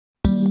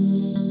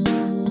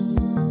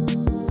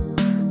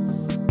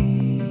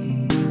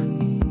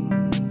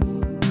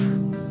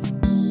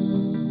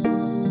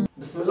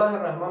الله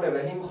الرحمن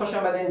الرحیم. خوش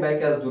آمدین به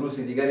یکی از دروس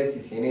دیگر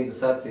CCNA 200-301.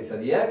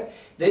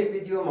 در این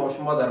ویدیو ما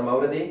شما در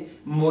مورد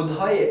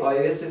مودهای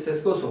iOS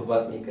سیسکو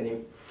صحبت میکنیم.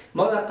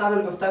 ما در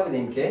قبل گفته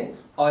بودیم که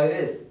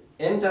iOS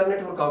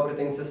اینترنت ورک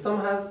آپریتینگ سیستم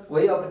هست و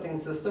این آپریتینگ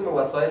سیستم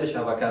وسایل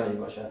شبکه می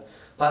باشد.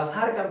 پس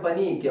هر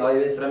کمپانی که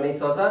iOS را می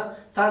سازه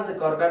طرز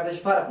کارکردش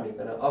فرق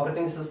میکنه.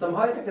 آپریتینگ سیستم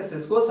هایی که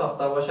سیسکو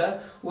ساخته باشه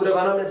او را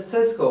به نام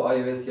سیسکو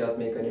iOS یاد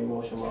میکنیم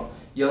ما شما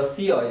یا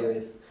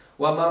iOS.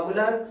 و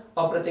معمولا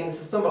آپریتینگ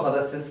سیستم بخواد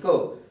از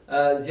سیسکو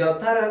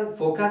زیادتر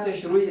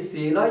فوکسش روی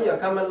CLI یا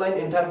کامند لاین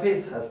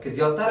اینترفیس هست که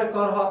زیادتر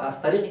کارها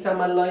از طریق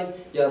کامند لاین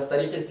یا از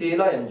طریق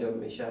CLI انجام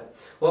میشه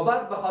و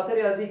بعد به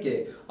خاطر از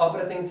اینکه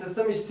آپریتینگ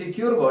سیستمش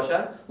سکیور باشه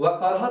و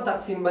کارها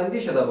تقسیم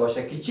بندی شده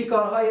باشه که چی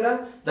کارهایی را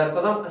در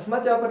کدام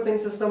قسمت آپریتینگ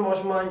سیستم ما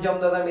شما انجام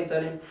داده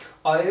میتونیم،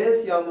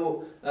 iOS یا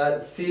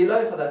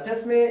CLI خود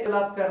قسمی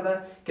لاب کرده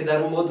که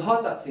در مودها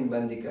تقسیم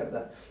بندی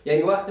کرده.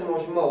 یعنی وقتی ما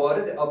شما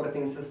وارد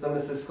آپریتینگ سیستم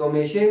سیسکو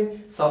میشیم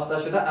ساخته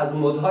شده از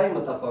مودهای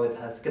متفاوت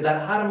هست که در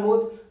هر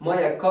مود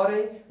ما یک کار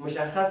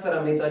مشخص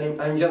را میتونیم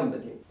انجام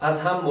بدیم.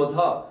 پس هم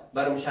مودها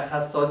بر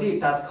مشخص سازی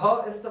تاسک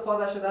ها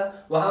استفاده شده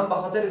و هم به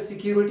خاطر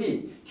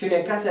سکیوریتی، چون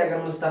یک کسی اگر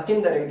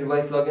مستقیم در یک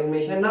دیوایس لاگین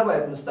میشه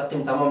نباید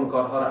مستقیم تمام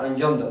کارها را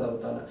انجام داده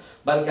بتونه،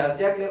 بلکه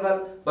از یک لول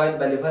باید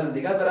به لول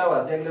دیگه بره و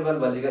از یک لول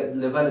به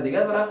لول دیگه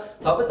بره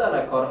تا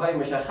بتونه کارهای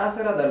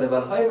مشخص را در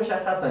لول های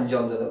مشخص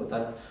انجام داده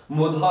بتونه.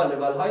 مودها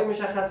لول های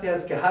مشخصی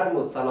است که هر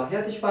مود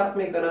صلاحیتش فرق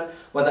میکنه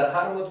و در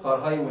هر مود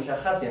کارهای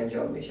مشخصی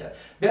انجام میشه.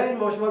 بیاین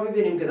ما شما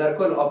ببینیم که در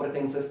کل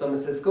آپریتینگ سیستم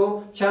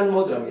سیسکو چند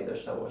مود را می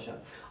داشته باشه.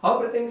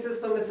 آپریتینگ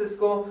سیستم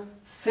سیسکو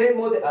 3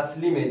 مود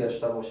اصلی می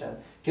داشته باشند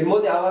که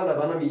مود اول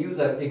را به نام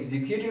یوزر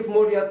اکزیکیوتیو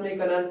مود یاد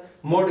میکنن،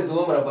 مود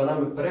دوم را به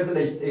نام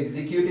پریویلیجد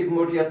اکزیکیوتیو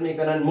مود یاد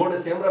میکنن، مود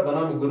سوم را به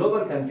نام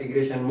گلوبال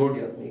کانفیگریشن مود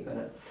یاد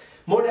میکنن.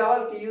 مود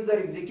اول که یوزر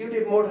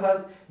اکزیکیوتیو مود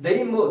هست، در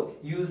این مود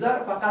یوزر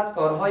فقط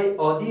کارهای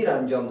عادی را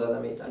انجام داده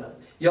میتونه،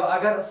 یا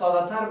اگر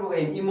ساده تر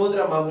بگیم این مود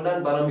را معمولا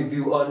به نام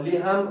ویو آنلی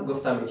هم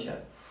گفته میشه.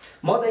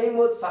 ما در این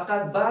مود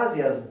فقط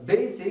بعضی از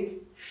بیسیک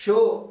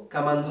شو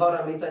کامند ها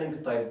را میتونیم که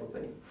تایپ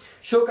بکنیم.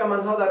 شو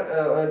کامند ها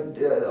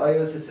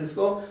در iOS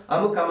سیسکو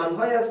اما کامند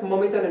هایی است که ما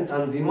میتونیم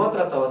تنظیمات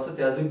را توسط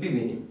از او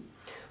ببینیم.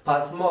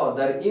 پس ما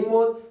در این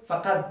مود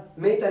فقط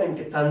میتونیم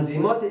که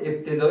تنظیمات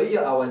ابتدایی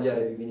یا اولیه را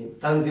ببینیم.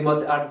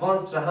 تنظیمات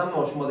ادوانس را هم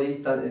ما شما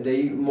در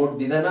این مود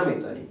دیده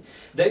نمیتونیم.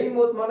 در این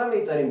مود ما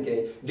نمیتونیم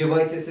که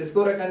دیوایس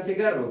سیسکو را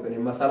کنفیگر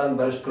بکنیم، مثلا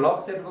برش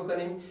کلاک سیت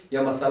بکنیم،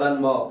 یا مثلا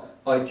ما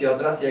آی پی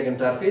آدرس یک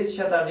اینترفیس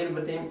شا تغییر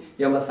بدیم،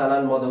 یا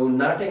مثلا ما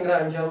اون نتینگ را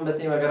انجام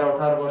بدیم اگر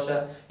راوتر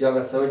باشه، یا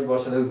اگر سویچ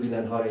باشه دو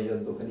ویلن ها را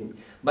ایجاد بکنیم.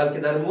 بلکه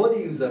در مود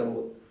یوزر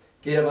مود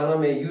که به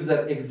نام یوزر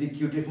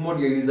اکزیکیوتیو مود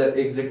یا یوزر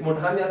اکزیک مود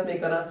هم یاد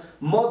میکنه،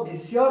 ما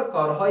بسیار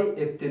کارهای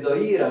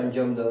ابتدایی را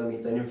انجام داده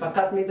میتونیم.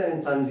 فقط میتونیم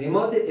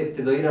تنظیمات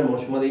ابتدایی را ما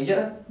شما اینجا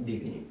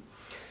ببینیم.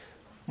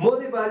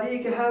 مود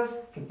بعدی که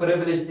هست که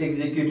پریویلیجد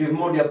اکزیکیوتیو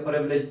مود یا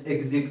پریویلیجد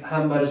اکزیک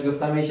هم برش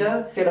گفته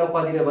میشه که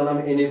اوقاتی را به نام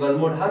انیبل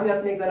مود هم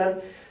یاد میکنن.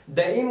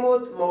 در این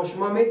مود ما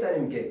شما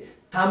میتونیم که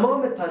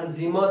تمام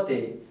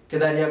تنظیماتی که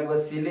در یک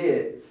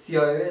وسیله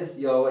iOS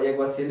یا یک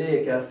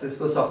وسیله که از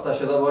سیسکو ساخته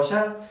شده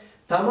باشه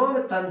تمام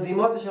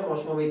تنظیماتش ما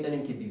شما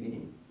میتونیم که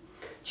ببینیم،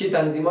 چی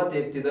تنظیمات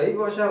ابتدایی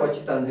باشه و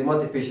چی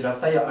تنظیمات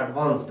پیشرفته یا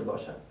ادوانسد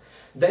باشه.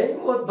 در این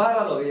مود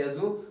برعلاوه از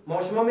او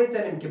ما شما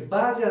میتونیم که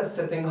بعضی از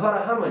ستینگ ها را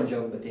هم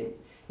انجام بدیم،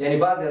 یعنی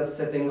بعضی از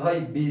ستینگ های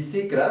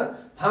بیسیک را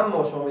هم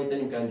ما شما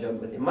میتونیم که انجام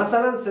بدیم.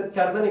 مثلا ست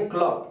کردن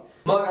کلاک،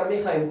 ما اگر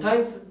میخوایم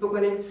تایم ست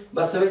بکنیم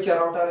با سویچ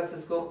راوتر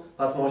سیسکو،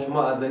 پس ما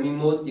شما از این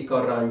مود این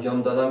کار را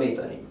انجام داده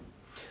میتونیم.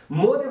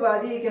 مود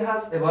بعدی که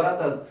هست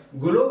عبارت از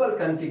گلوبال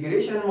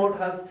کانفیگریشن مود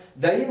هست.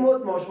 در این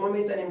مود ما شما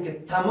میتونیم که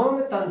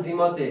تمام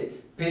تنظیمات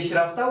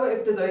پیشرفته و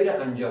ابتدایی را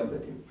انجام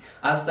بدیم.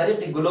 از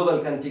طریق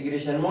گلوبال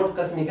کانفیگریشن مود،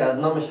 قسمی که از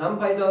نامش هم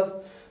پیداست،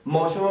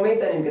 ما شما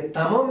میتونیم که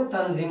تمام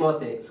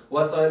تنظیمات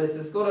وسایل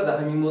سیسکو را در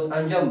همین مود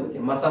انجام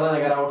بدیم. مثلا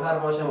اگر راوتر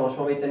باشه ما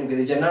شما میتونیم که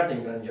دیجا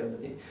نتینگ را انجام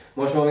بدیم،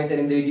 ما شما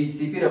میتونیم دی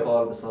سی پی را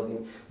فعال بسازیم،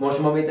 ما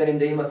شما میتونیم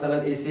دی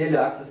مثلا ACL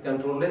اکسس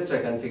کنترل لیست را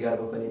کنفیگر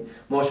بکنیم،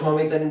 ما شما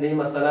میتونیم دی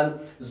مثلا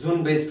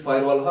زون بیسد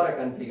فایروال ها را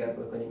کنفیگر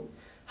بکنیم.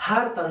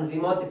 هر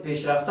تنظیمات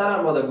پیشرفته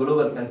را ما در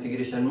گلوبال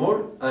کانفیگریشن مود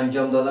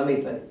انجام داده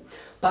میتونیم.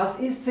 پس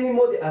این 3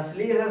 مود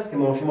اصلی هست که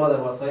ما شما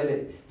در وسایل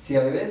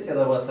iOS یا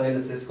در وسایل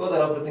سیسکو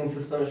در آپریتینگ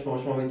سیستمش ما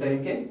شما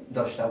میتونیم که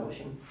داشته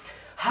باشیم.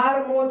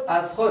 هر مود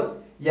از خود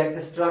یک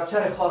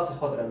استراکچر خاص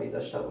خود را می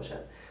داشته باشد.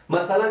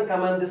 مثلا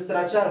کامند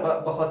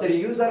استراکچر به خاطر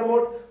یوزر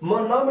مود ما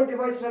نام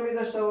دیوایس را می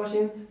داشته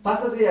باشیم،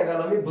 پس از یک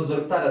علامه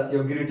بزرگتر است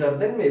یا گریتر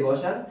دن می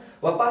باشد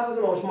و پس از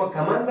ما شما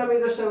کامند را می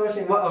داشته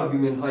باشیم و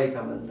آرگومنت های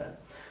کامند را.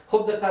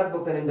 خوب دقت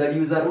بکنیم در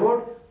یوزر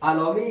مود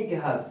علامه ای که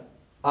هست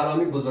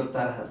علامه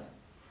بزرگتر هست.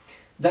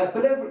 در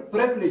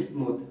پریویلیجد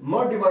مود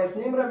ما دیوایس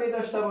نیم را می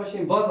داشته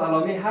باشیم، باز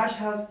علامه هش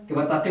هست که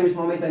با تعقیبش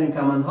ما میتونیم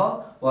کامند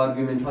ها و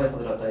آرگومنت های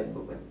خود را تایپ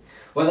بکنیم.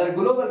 و در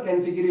گلوبال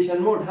کانفیگریشن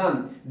مود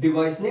هم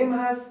دیوایس نیم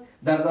هست،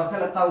 در داخل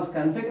قوس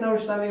کانفیگ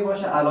نوشته می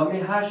باشه، علامه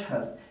هش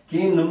هست که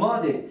این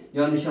نماد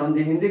یا نشان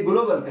دهنده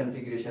گلوبال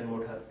کانفیگریشن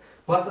مود هست.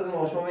 پس از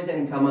ما شما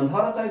میتونیم کامند ها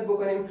را تایپ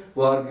بکنیم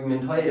و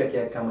آرگومنت هایی را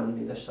که یک کامند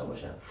می داشته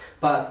باشه.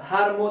 پس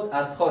هر مود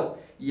از خود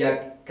یک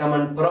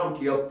کامند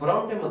پرامپت یا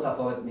پرامپت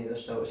متفاوت می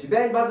داشته باشه.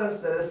 بیاین بعضی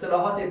از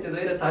اصطلاحات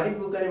ابتدایی را تعریف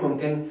بکنیم،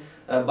 ممکن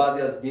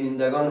بعضی از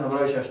بینندگان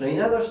همراهش آشنایی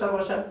نداشته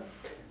باشند.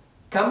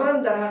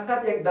 کامند در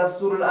حقیقت یک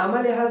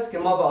دستورالعملی هست که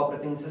ما به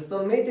اپراتینگ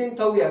سیستم میدیم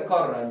تا او یک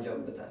کار را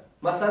انجام بده.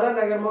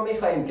 مثلا اگر ما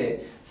میخواهیم که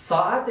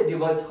ساعت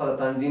دیوایس خود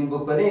تنظیم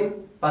بکنیم،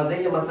 پس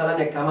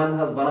مثلا یک کامند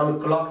هست به نام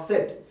کلاک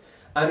ست.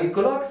 امی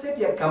کلاک ست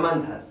یک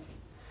کامند هست.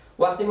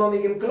 وقتی ما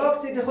میگیم کلاک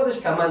ست خودش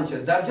کامند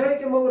شد، در جایی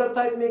که ما او را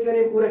تایپ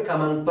میکنیم او را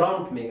کامند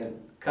پرامپت میگن.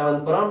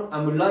 کامند پرامپت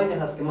همون لاین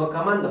هست که ما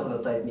کامند خود را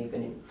تایپ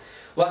میکنیم.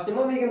 وقتی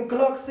ما میگیم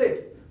کلاک ست،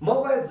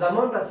 ما باید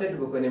زمان را ست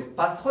بکنیم.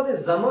 پس خود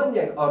زمان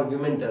یک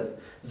آرگومنت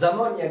است.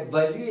 زمان یک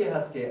ولیوی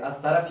هست که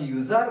از طرف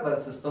یوزر بر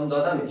سیستم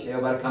داده میشه یا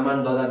بر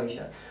کامند داده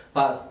میشه.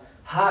 پس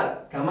هر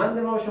کامند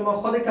ما شما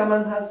خود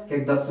کامند هست که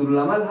یک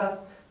دستورالعمل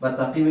هست و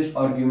تعقیبش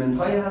آرگومنت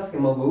هایی هست که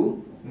ما به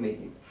او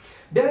میدیم.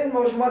 بیاین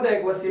ما شما در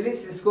یک وسیله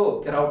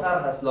سیسکو که راوتر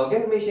هست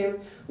لاگین میشیم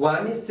و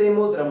همین سه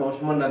مود را ما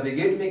شما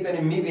نویگیت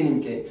میکنیم.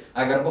 میبینیم که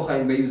اگر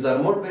بخوایم به یوزر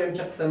مود بریم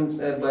چه قسم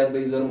باید به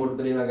یوزر مود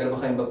بریم، اگر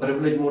بخوایم به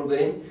پریویلیج مود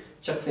بریم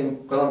چه قسم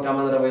کدام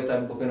کامند را باید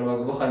تایپ بکنیم،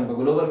 اگر بخوایم به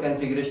گلوبال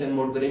کانفیگریشن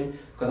مود بریم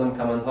کدام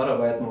کامند ها را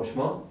باید ما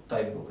شما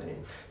تایپ بکنیم.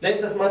 در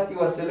این قسمت این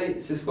وسیله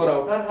سیسکو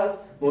راوتر هست.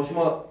 ما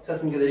شما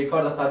قسمی که در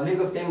ریکارد قبلی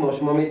گفتیم ما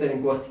شما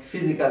میتونیم که وقتی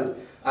فیزیکال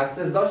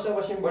اکسس داشته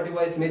باشیم با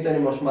دیوایس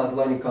میتونیم ما شما از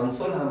لاین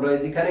کنسول همراه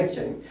ازی کانکت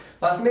شویم.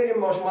 پس میریم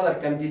ما شما در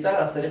کامپیوتر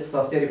از طریق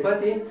سافتویر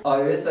پاتی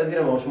iOS از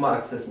ما شما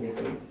اکسس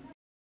میکنیم.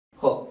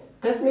 خب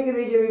قسمی که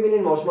دیگه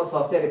میبینید ما شما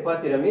سافتویر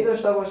پاتی را می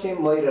داشته باشیم،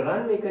 ما این را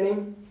رن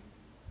میکنیم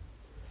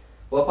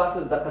و پس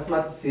از در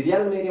قسمت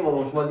سیریال میریم و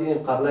ما شما دیدیم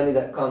قبلا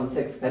در کام 6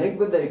 کانکت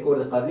بود، در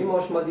ریکورد قبلی ما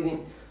شما دیدیم.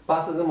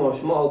 پس از ما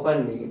شما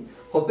اوپن میگیم.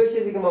 خب پیش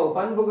از اینکه ما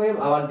اوپن بگویم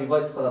اول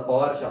دیوایس خود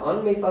پاورش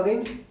آن میسازیم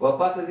و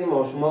پس از این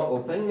ما شما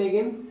اوپن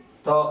میگیم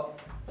تا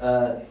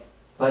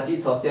پاتی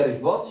سافتویرش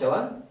باز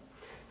شود.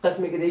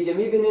 قسمی که دیگه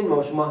میبینین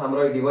ما شما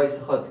همراه دیوایس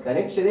خود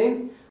کانکت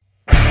شدیم.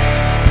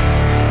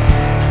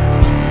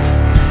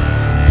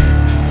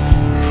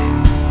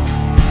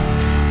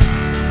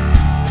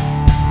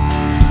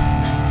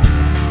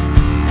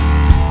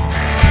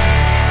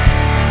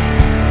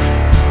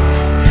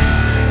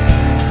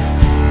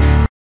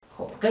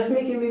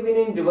 قسمی که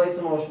میبینیم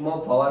دیوایس ما شما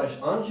پاورش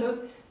آن شد.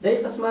 در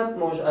این قسمت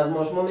از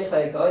ما شما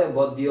میخواهید که آیا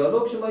با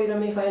دیالوگ شما این را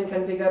میخواهید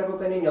کنفیگر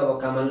بکنیم یا با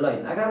کامند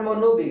لاین. اگر ما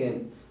نو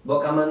بگیم با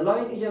کامند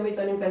لاین اینجا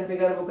میتونیم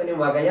کنفیگر بکنیم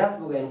و اگر یس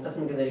بگیم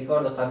قسمی که در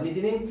ریکارد قبلی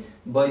دیدیم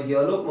با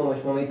دیالوگ ما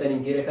شما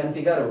میتونیم که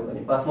کنفیگر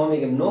بکنیم. پس ما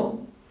میگیم نو.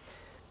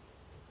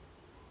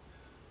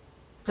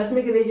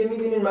 قسمی که دیگه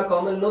میبینین ما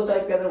کامل نو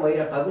تایپ کردم و این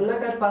را قبول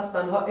نکرد، پس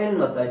تنها ان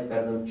ما تایپ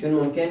کردم چون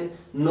ممکن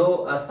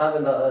نو از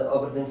قبل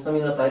اپراتینگ سیستم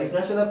اینا تعریف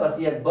نشده، پس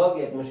یک باگ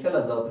یک مشکل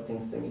از اپراتینگ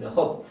سیستم اینا.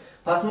 خب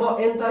پس ما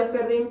ان تایپ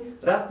کردیم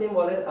رفتیم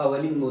وارد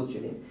اولین مود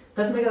شدیم.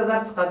 قسمی که در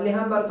درس قبلی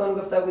هم براتون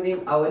گفته بودیم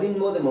اولین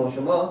مود ما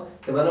شما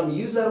که به نام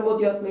یوزر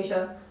مود یاد میشه،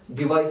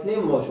 دیوایس نیم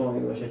ما شما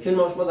میباشه چون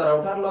ما شما در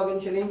راوتر لاگین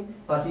شدیم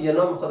پس این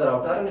نام خود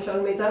راوتر نشان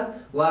میده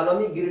و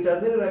علامه گریتر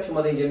دن را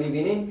شما اینجا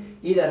میبینین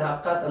این در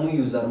حقیقت همون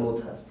یوزر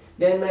مود هست.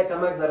 بیاین من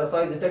کمک ذره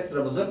سایز تکست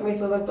را بزرگ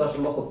میسازم تا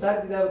شما خوبتر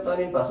دیده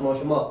بتونین. پس ما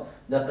شما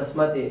در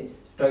قسمت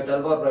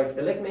تایتل بار رایت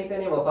کلیک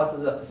میکنیم و پس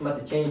از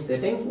قسمت چینج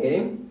سیتینگز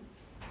میریم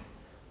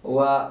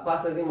و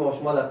پس از این ما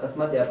شما در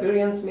قسمت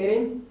اپیرنس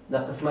میریم در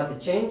قسمت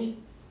چینج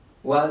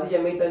و از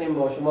اینجا میتونیم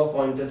ما شما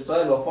فونت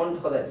استایل و فونت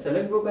خود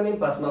سلکت بکنیم.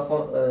 پس ما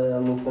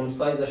فونت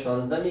سایز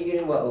 16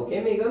 میگیریم و اوکی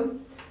میگم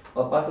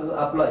و پس از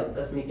اپلای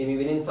قسمی که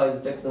میبینین سایز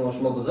تکست ما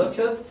شما بزرگ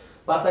شد.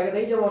 پس اگر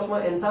اینجا ما شما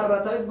انتر را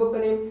تایپ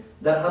بکنیم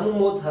در همون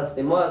مود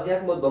هستیم، ما از یک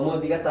مود به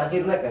مود دیگه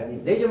تغییر نکردیم.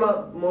 دیگه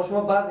ما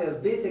شما بعضی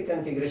از بیسیک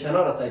کانفیگریشن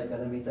ها را تایپ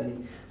کرده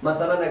میتونیم.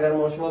 مثلا اگر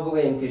ما شما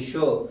بگوییم که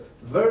شو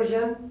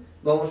ورژن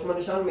با ما شما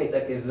نشان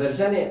میده که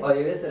ورژن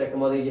iOS را که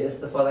ما دیگه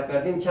استفاده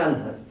کردیم چند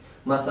هست.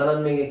 مثلا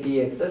میگه که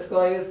یک سیسکو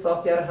iOS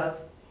سافتویر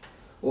هست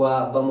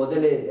و با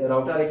مدل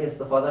راوتری که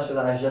استفاده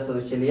شده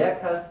 1841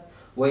 هست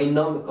و این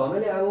نام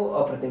کامل امو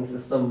اپراتینگ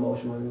سیستم ما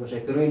شما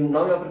میباشه که روی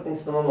نام اپراتینگ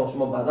سیستم ما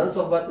شما بعدا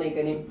صحبت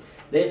میکنیم.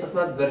 در این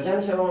قسمت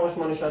ورژن شما ما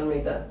شما نشان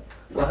میده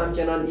و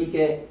همچنان ای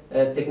که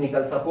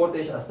تکنیکال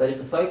سپورتش از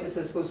طریق سایت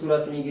سیسکو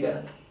صورت میگیره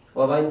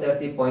و با این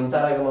ترتیب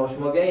پوینتر اگر ما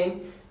شما بیاییم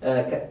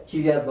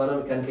چیزی از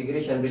نام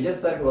کانفیگریشن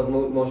رجیستر که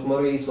ما شما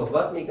روی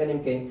صحبت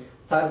میکنیم که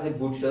طرز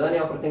بوت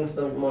شدن اپراتینگ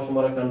سیستم ما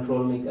شما را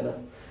کنترل میکنه.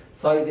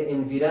 سایز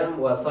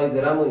انویرم و سایز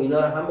رم و اینا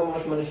را هم با ما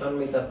شما نشان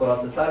میده،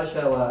 پروسسورش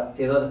و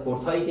تعداد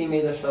پورت هایی که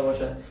می داشته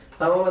باشه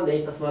تماما در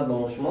این قسمت با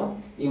ما شما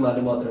این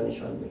معلومات را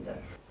نشان میده.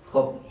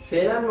 خب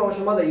فعلا ما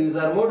شما در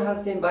یوزر مود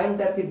هستیم. با این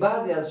ترتیب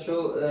بعضی از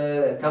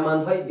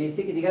کامند های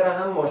بیسیک دیگر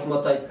هم ما شما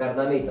تایپ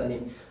کرده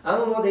میتونیم،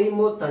 اما ما در این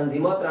مود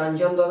تنظیمات را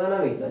انجام داده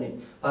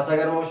نمیتونیم. پس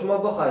اگر ما شما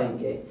بخوایم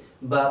که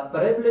با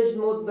پریویلیج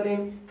مود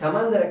بریم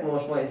کامند را که ما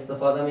شما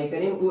استفاده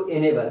میکنیم او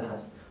انیبل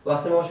هست.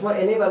 وقتی ما شما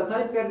انیبل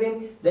تایپ کردیم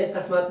در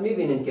قسمت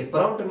میبینید که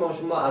پرامپت ما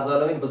شما از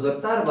علامه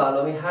بزرگتر به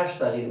علامه 8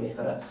 تغییر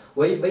میخوره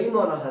و این به این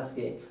معنی هست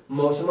که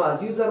ما شما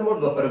از یوزر مود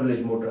به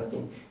پریویلیج مود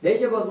رفتیم.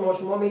 دیگه باز ما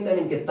شما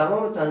میتونیم که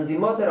تمام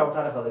تنظیمات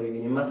راوتر خود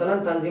ببینیم. مثلا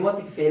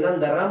تنظیماتی که فعلا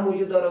در رم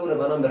موجود داره اون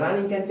به نام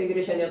رنینگ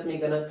کانفیگریشن یاد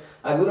میکنه.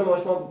 اگر ما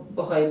شما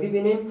بخوایم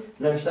ببینیم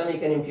نوشته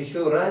میکنیم که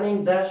شو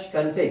رنینگ داش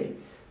کانفیگ.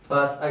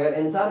 پس اگر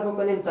انتر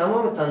بکنیم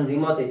تمام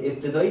تنظیمات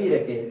ابتدایی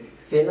را که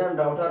فعلا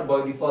راوتر با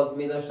دیفالت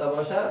می داشته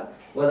باشه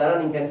و در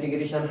این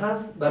کانفیگریشن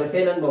هست برای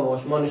فعلا با ما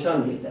شما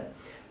نشان میده.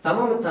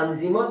 تمام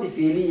تنظیمات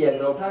فعلی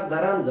یک راوتر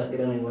در هم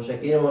ذخیره می باشه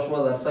که ما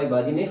شما در سای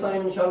بعدی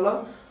میخوانیم ان شاء الله.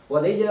 و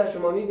دیگه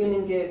شما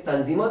میبینید که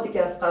تنظیماتی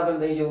که از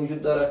قبل دیگه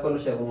وجود داره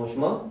کلش به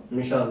شما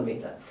نشان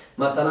میده.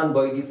 مثلا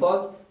با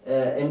دیفالت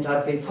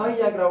اینترفیس های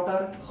یک راوتر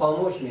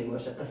خاموش می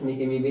باشه. قسمی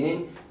که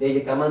میبینین دیگه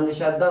کمند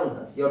شت داون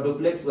هست یا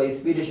دوپلکس و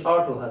اسپیدش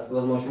آرتو هست.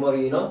 باز ما شما رو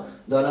اینا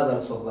دانه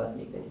صحبت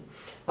میکنیم.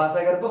 پس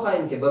اگر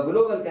بخوایم که با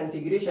گلوبال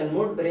کانفیگریشن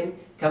مود بریم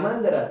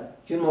کمند داره،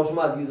 چون ما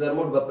شما از یوزر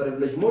مود به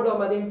پریویلیج مود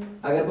آمدیم.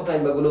 اگر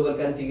بخوایم با گلوبال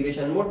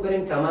کانفیگریشن مود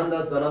بریم کمند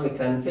است به نام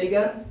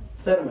کانفیگر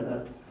ترمینال.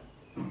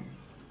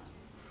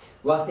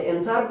 وقتی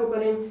انتر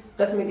بکنیم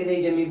قسمی که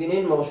دیگه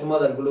میبینین ما شما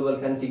در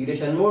گلوبال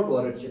کانفیگریشن مود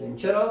وارد شدیم.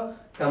 چرا؟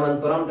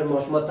 کمند پرامپت ما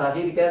شما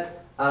تغییر کرد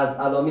از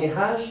علامه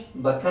هش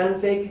به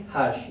کانفیگ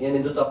هش، یعنی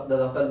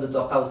داخل دو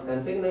تا قوس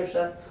کانفیگ نوشته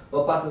است و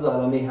پس از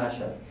علامه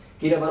هش است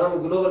که به نام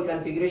گلوبال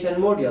کانفیگریشن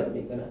مود یاد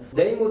میکنه.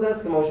 در این مود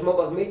است که ما شما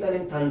باز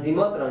میتونیم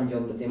تنظیمات را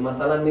انجام بدیم.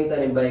 مثلا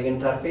میتونیم به یک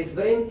اینترفیس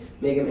بریم،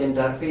 میگیم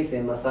اینترفیس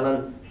مثلا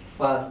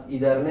فاست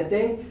ایترنت 0/0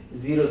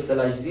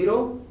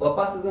 و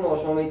پس از اون ما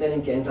شما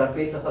میتونیم که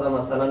اینترفیس خود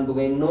مثلا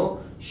بگیم نو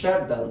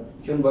شت داون،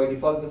 چون با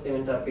دیفالت گفتیم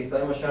اینترفیس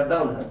های ما شت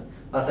داون هست.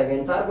 پس اگه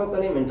انتر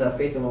بکنیم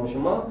اینترفیس ما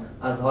شما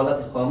از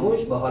حالت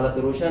خاموش به حالت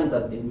روشن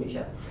تبدیل میشه.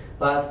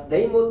 پس در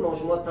این مود ما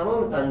شما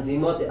تمام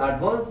تنظیمات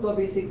ادوانس با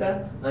بیسیک را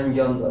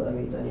انجام داده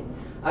میتونیم.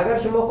 اگر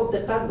شما خوب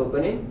دقت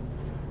بکنیم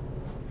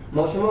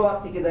ما شما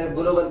وقتی که در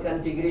گلوبال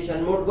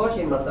کانفیگریشن مود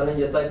باشیم مثلا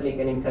یه تایپ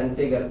میکنیم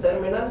کانفیگر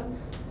ترمینال،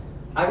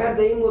 اگر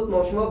در این مود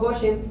ما شما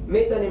باشیم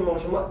میتونیم ما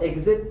شما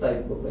اگزیت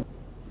تایپ بکنیم.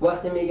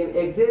 وقتی میگیم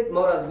اگزیت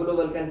ما را از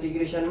گلوبال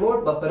کانفیگریشن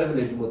مود با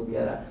پریویلیج مود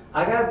میاره.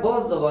 اگر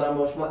باز دوباره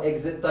ما شما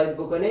اگزیت تایپ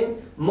بکنیم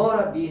ما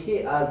را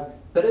بیخی از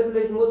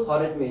پریویلیج مود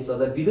خارج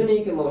میسازه بدون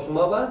اینکه ما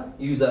شما با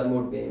یوزر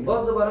مود بیایم.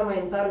 باز دوباره ما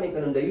انتر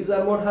میکنیم در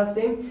یوزر مود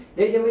هستیم.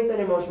 دیگه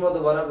میتونیم ما شما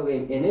دوباره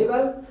بگیم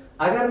انیبل.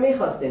 اگر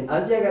میخواستین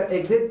از اگر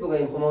اگزیت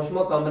بگیم خب ما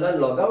شما کاملا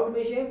لاگ اوت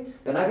میشیم.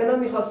 اگر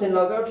نمیخواستین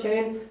لاگ اوت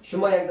شین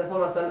شما یک دفعه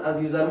مثلا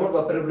از یوزر مود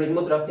با پریویلیج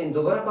مود رفتین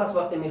دوباره پس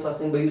وقتی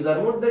میخواستین به یوزر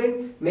مود برین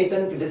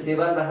میتونین که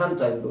دیسیبل را هم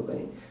تایپ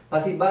بکنین.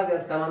 پس این بعضی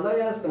از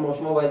کامندایی است که ما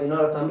شما باید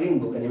اینا را تمرین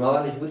بکنیم.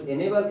 اولش بود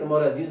انیبل که ما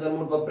را از یوزر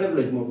مود با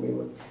پریویلیج مود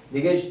میبرد.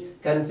 دیگه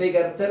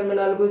کانفیگر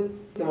ترمینال بود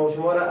که ما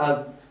شما را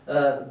از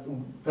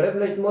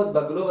پریویلیج مود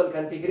با گلوبال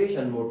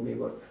کانفیگریشن مود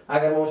میبرد.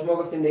 اگر ما شما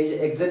گفتیم دیگه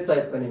اگزیت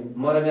تایپ کنیم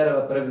ما را میاره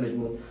با پریویلیج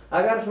مود.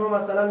 اگر شما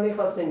مثلا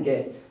میخواستین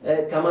که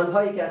کامند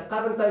هایی که از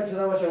قبل تایپ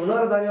شده باشه اونا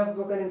را دریافت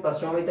بکنین پس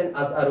شما میتونین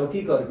از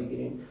اروکی کار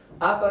بگیرین.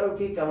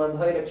 اپاروکی کامند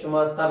هایی که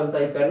شما از قبل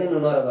تایپ کردین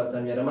اونا را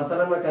براتون میاره.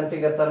 مثلا ما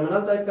کانفیگر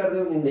ترمینال تایپ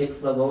کرده بودیم این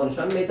قسمت با ما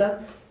نشان میده.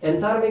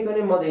 انتر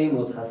میکنیم ما در این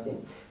مود هستیم.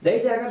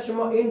 دیگه اگر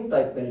شما این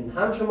تایپ کنین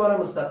هم شما را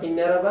مستقیم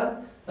میاره با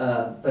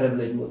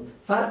پریویلیج مود.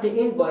 فرق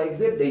این با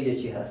اگزیت دیگه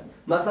چی هست؟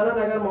 مثلا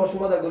اگر ما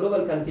شما در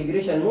گلوبال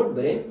کانفیگریشن مود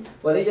بریم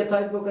و دیگه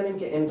تایپ بکنیم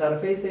که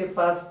اینترفیس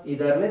فاست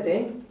ایترنت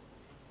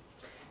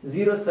 0/0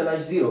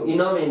 این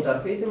نام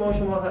اینترفیس ما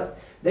شما هست.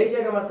 دیگه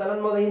اگر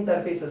مثلا ما در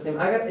اینترفیس هستیم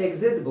اگر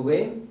اگزیت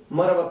بگوییم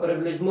ما را با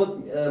پریویلیج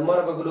مود ما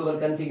را با گلوبال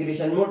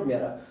کانفیگریشن مود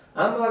میاره.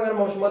 اما اگر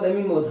ما شما در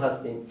این مود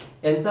هستیم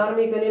انتر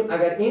میکنیم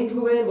اگر این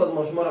بگوییم باز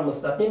ما شما را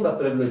مستقیم با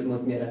پریویلیج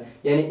مود میاره.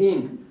 یعنی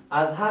این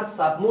از هر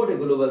ساب مود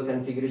گلوبال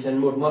کانفیگریشن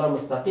مود ما را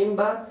مستقیم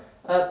با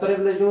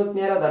پریویلیج مود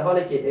میاره در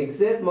حالی که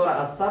اگزیت ما را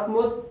از ساب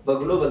مود با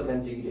گلوبال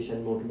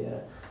کانفیگریشن مود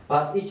میاره.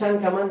 پس این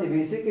چند کمند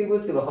بیسیکی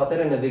بود که به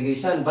خاطر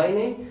نویگیشن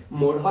بین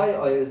مودهای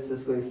iOS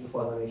سیسکو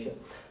استفاده میشه.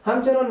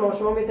 همچنان ما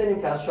شما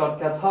میتونیم که از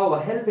شارتکت ها و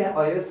هلپ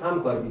iOS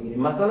هم کار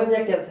بگیریم. مثلا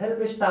یکی از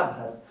هلپش تب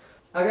هست.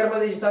 اگر ما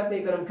دیگه تایپ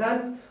میکنم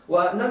کنف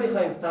و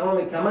نمیخوایم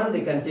تمام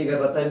کمند کنفیگر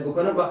را تایپ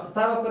بکنم وقتی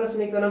تب پرس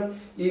میکنم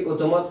این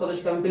اتومات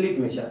خودش کامپلیت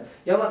میشه.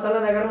 یا مثلا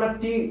اگر من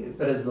تی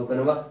پرس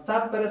بکنم وقتی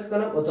تب پرس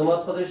کنم اتومات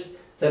خودش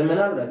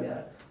ترمینال را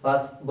میاره.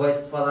 پس با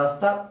استفاده از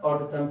تب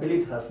آتو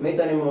کامپلیت هست.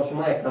 میتونیم ما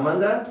شما یک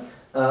کمند را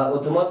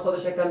اتومات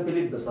خودش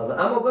کامپلیت بسازه.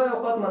 اما گاهی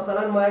اوقات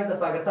مثلا ما یک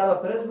دفعه اگه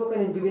تب پرس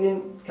بکنیم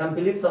ببینیم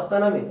کامپلیت ساخته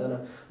نمیتونه.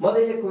 ما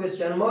دیگه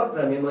کوئسچن مارک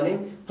را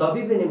میمانیم تا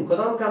ببینیم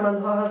کدام کمند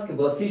ها هست که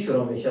با سی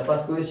شروع میشه.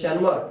 پس کوئسچن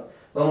مارک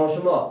و ما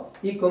شما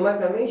این کمک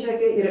میشه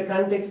که این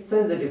کانتکست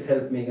سنسیتیو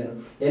هلپ میگن.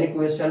 یعنی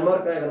کوئسچن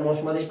مارک اگر ما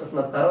شما این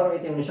قسمت قرار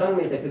میدیم نشان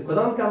میده که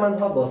کدام کمند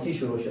ها با سی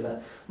شروع شده.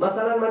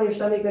 مثلا من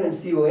نوشته میکنم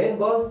سی او ان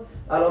باز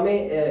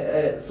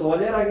علامه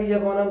سوالیه را گیجه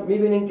بانم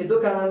میبینیم که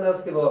دو کمند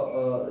است که با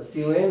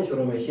سی او ان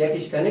شروع میشه.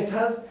 یکیش کانکت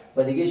هست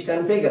و دیگهش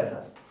کانفیگر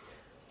هست.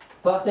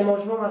 وقتی ما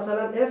شما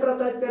مثلا اف را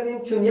تایپ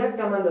کردیم چون یک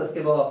کمند است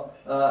که با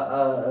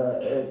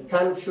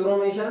کانف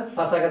شروع میشه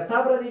پس اگر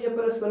تب را دیگه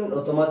پرس کنین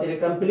اتوماتیک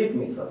کامپلیت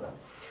میسازه.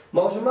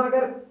 ما شما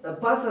اگر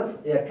پس از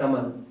یک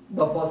کامند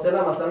با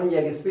فاصله مثلا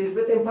یک اسپیس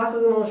بتیم، پس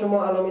از ما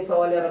شما علامه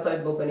سوالیه را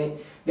تایپ بکنید،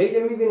 دیگه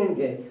میبینید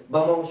که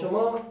با ما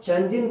شما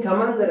چندین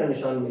کامند را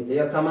نشان میده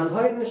یا کامند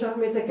های نشان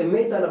میده که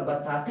میتونه به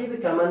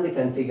تعقیب کامند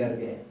کنفیگر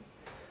بیه.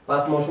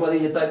 پس ما شما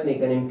دیگه تایپ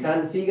میکنیم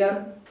کنفیگر.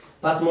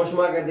 پس ما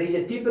شما اگر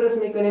دیگه تی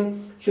پرس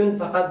میکنیم، چون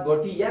فقط با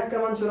تی یک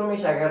کامند شروع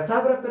میشه، اگر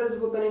تب را پرس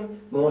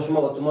بکنیم ما شما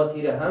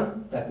اتومات را هم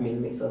تکمیل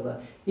میسازه.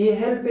 این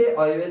هلپ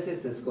iOS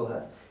سیسکو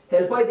هست.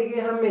 هلپ های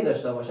دیگه هم می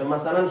داشته باشه،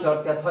 مثلا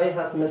شارتکت های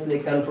هست مثل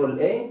کنترل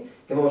A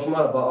که ما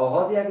شما را با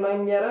آغاز یک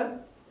لاین میاره.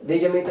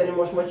 دیگه میتونیم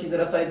ما شما چیز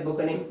را تایپ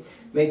بکنیم،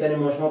 میتونیم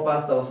ما شما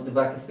پس توسط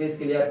بک اسپیس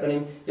کلیر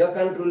کنیم، یا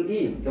کنترل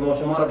E که ما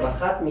شما را با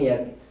ختم یک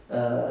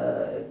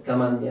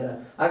کامند میاره.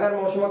 اگر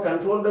ما شما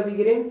کنترل رو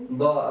بگیریم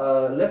با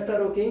لفت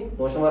رو که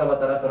ما شما را به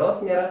طرف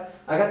راست میاره،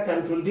 اگر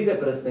کنترل دی رو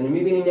پرس کنیم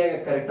میبینید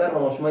یک کاراکتر با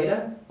ما شما را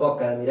پاک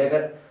کرده میره.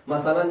 اگر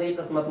مثلا این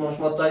قسمت ما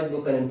شما تایپ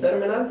بکنیم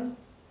ترمینال،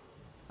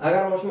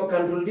 اگر ما شما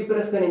کنترل دی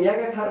پرس کنیم یک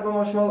حرف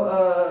ما شما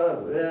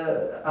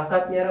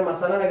عقب میاره.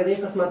 مثلا اگر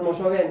این قسمت ما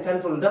شما بیایم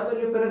کنترل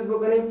دبلیو پرس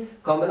بکنیم،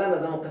 کاملا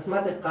از اون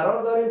قسمت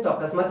قرار داریم تا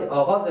قسمت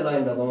آغاز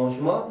لاین رو ما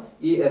شما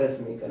ای ارس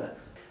میکنه.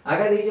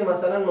 اگر دیگه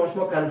مثلا ما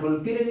شما کنترل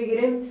پی رو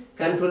بگیریم،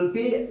 کنترل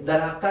پی در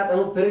حقیقت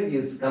اون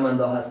پریویوس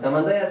کامند هست،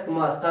 کامندایی است که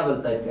ما از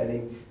قبل تایپ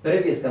کردیم،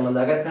 پریویوس کامند.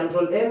 اگر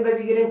کنترل ام رو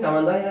بگیریم،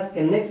 کامندایی هست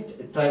که نکست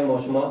تایم ما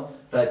شما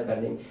تایپ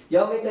کردیم.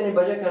 یا میتونیم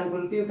بجای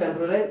کنترل پی و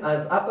کنترل ام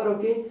از اپ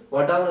رو کی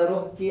و داون رو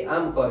کی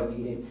ام کار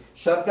بگیریم.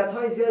 شارتکت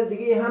های زیاد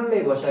دیگه هم می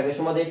باشه. اگر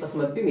شما در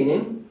قسمت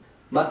ببینیم،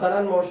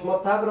 مثلا ما شما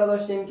تب را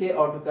داشتیم که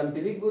آتو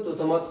کامپلیت بود،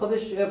 اتومات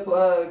خودش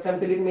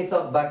کامپلیت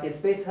میساخت. بک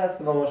اسپیس هست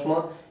که با ما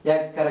شما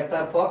یک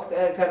کاراکتر پاک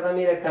کرده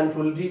میره.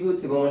 کنترل دی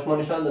بود که با ما شما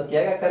نشان داد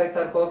که یک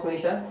کاراکتر پاک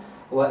میشه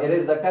و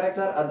اریز د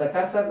کاراکتر اد د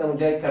کرسر در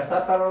جای کرسر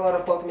قرار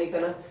داره پاک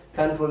میکنه.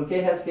 کنترل کی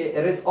هست که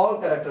اریز all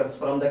characters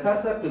from the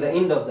cursor to the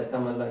end of the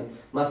command line.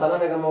 مثلا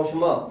اگر ما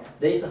شما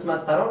در این قسمت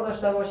قرار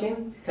داشته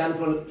باشیم،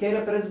 کنترل کی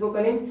را پرس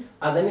بکنیم،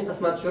 از این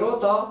قسمت شروع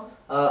تا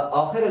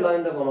آخر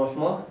لاین را با ما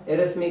شما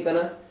اریز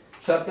میکنه.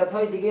 شارتکت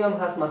های دیگه هم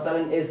هست، مثلا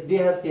SD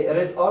هست که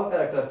erase all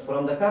characters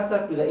from the cursor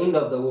to the end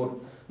of the word.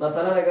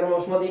 مثلا اگر ما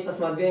شما این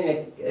قسمت بیایم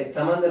یک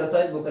کامند را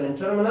تایپ بکنیم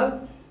ترمینال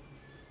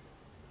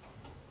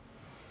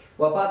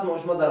و پس ما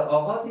شما در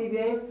آغازی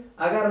بیایم،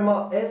 اگر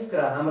ما اسک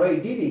را همراه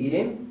دی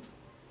بگیریم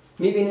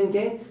میبینیم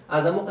که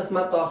از همون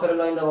قسمت تا آخر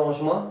لاین را با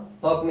شما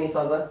پاک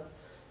میسازه.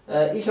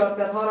 این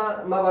شارتکت ها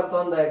را ما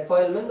براتون در یک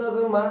فایل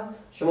مندازم و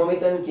شما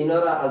میتونید که اینا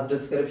را از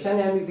دسکریپشن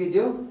همین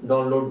ویدیو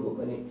دانلود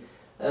بکنید.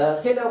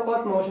 خیلی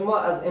اوقات ما شما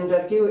از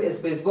انتر و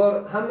اسپیس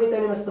بار هم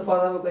میتونیم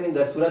استفاده بکنیم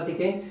در صورتی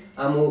که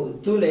امو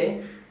طول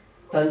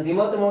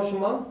تنظیمات ما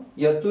شما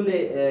یا طول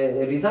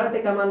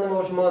ریزالت کامند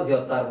ما شما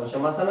زیادتر باشه.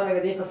 مثلا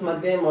اگر این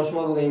قسمت بیایم ما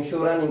شما بگیم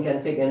شو رانینگ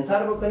کنفیگ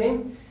انتر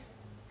بکنیم،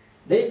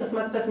 در این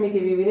قسمی که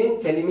ببینین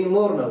کلمه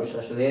مور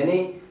نوشته شده،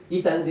 یعنی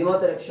این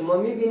تنظیمات را که شما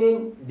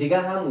میبینین دیگه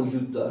هم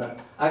وجود داره.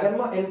 اگر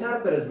ما انتر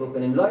پرس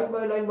بکنیم لاین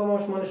بای لاین با ما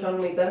شما نشان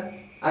میده،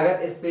 اگر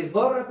اسپیس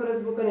بار را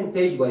پرس بکنیم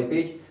پیج بای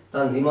پیج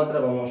تنظیمات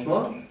را به ما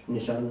شما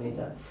نشان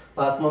میده.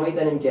 پس ما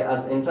میتونیم که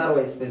از انتر و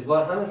اسپیس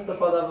بار هم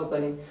استفاده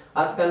بکنیم،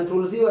 از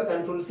کنترل زی و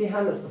کنترل سی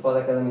هم استفاده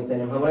کرده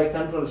میتونیم همراه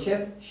کنترل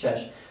شیفت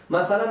 6.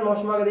 مثلا ما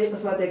شما اگر این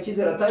قسمت یک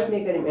چیزی را تایپ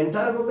میکنیم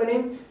انتر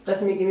بکنیم،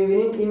 قسمی که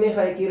میبینیم این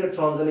میخواد که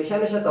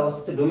ترانسلیشنش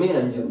توسط دومین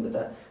انجام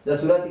بده. در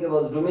صورتی که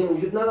باز دومین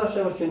وجود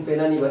نداشته باشه، چون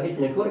فعلا با هیچ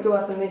نتورک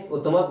وصل نیست،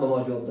 اتومات به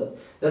ما جواب داد.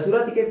 در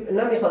صورتی که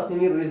نمیخواستیم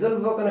این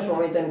ریزولو بکنه، شما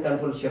میتونید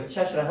کنترل شیفت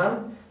 6 را هم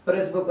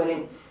پرس بکنیم.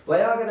 و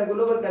یا اگر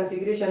گلوبال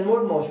کانفیگریشن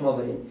مود ما شما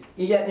بریم،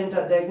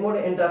 اینجا در مود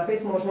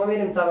اینترفیس ما شما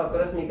میریم تا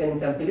پرس میکنیم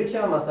کامپلیت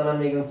شه، مثلا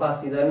میگیم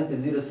فاست ایدرنت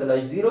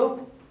 0/0.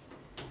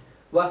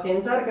 وقتی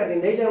انتر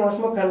کردین اینجا ما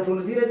شما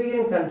کنترل زی رو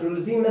بگیریم، کنترل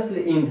زی مثل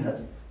ایند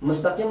هست،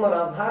 مستقیم ما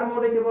از هر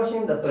مودی که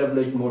باشیم در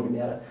پریویلیج مود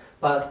میاره.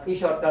 پس این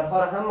شارتکت ها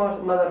را هم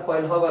ما در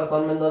فایل ها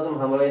براتون مندازم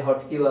همراه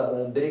هاتکی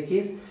و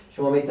بریکیز،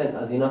 شما میتونید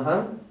از اینا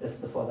هم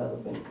استفاده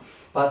بکنید.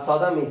 پس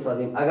ساده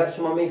میسازیم. اگر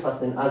شما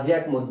میخواستین از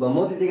یک مود به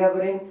مود دیگه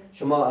برین،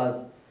 شما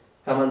از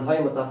کامند های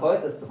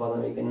متفاوت استفاده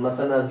میکنید.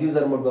 مثلا از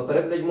یوزر مود به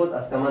پریویلیج مود،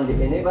 از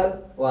کامند انیبل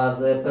و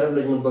از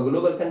پریویلیج مود به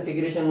گلوبال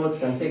کانفیگریشن مود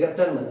کانفیگر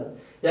ترمینال.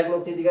 یک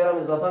نکته دیگر هم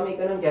اضافه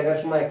میکنم که اگر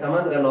شما یک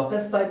کامند را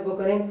ناقص تایپ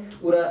بکنین،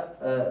 او را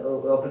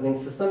اپراتینگ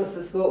سیستم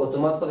سیسکو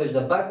اتومات خودش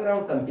در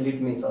بک‌گراند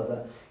کامپلیت میسازه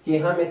که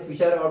هم یک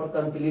فیچر آتو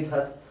کامپلیت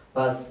هست.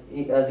 پس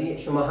از این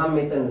شما هم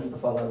میتونید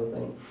استفاده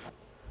بکنید.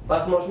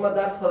 پس ما شما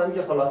درس خودم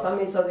اینجا خلاصه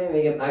میسازیم،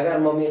 میگیم اگر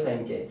ما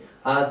میخوایم که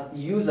از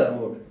یوزر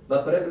مود و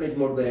پریویلیج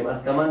مود بریم،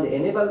 از کامند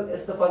انیبل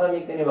استفاده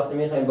میکنیم. وقتی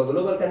میخوایم با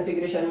گلوبال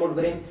کانفیگریشن مود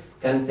بریم،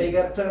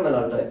 کانفیگر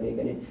ترمینال تایپ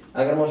میکنیم.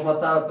 اگر ما شما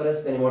تاب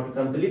پرس کنیم آتو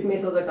کامپلیت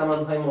میسازه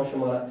کامند های ما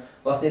شما را.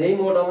 وقتی در این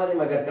مود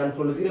آمدیم اگر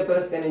کنترل زی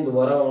پرس کنیم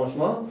دوباره ما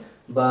شما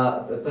با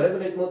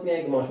پریویلیج مود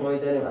میگه که ما شما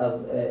میتونیم از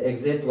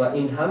اگزیت و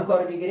این هم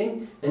کار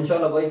بگیریم. ان شاء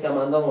الله با این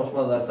کامندا ما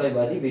شما در سای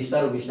بعدی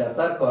بیشتر و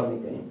بیشتر کار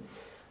میکنیم.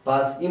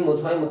 پس این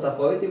مودهای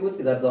متفاوتی بود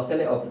که در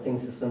داخل اپراتینگ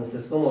سیستم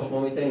سیسکو ما شما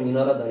میتونیم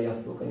اینا را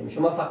دریافت بکنیم.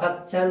 شما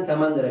فقط چند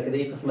کامند را که در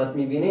این قسمت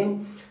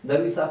میبینیم در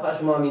روی صفحه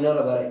شما اینا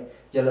را برای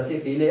جلسه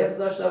فعلی حفظ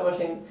داشته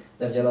باشیم.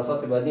 در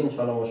جلسات بعدی ان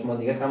شاء الله شما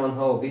دیگه کامند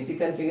ها و بیسیک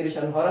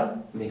کانفیگریشن ها را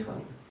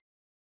میخوانیم.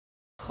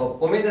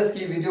 خب امید است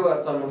که ویدیو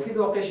براتون مفید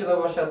واقع شده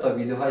باشد. تا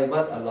ویدیوهای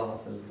بعد الله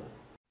حافظ.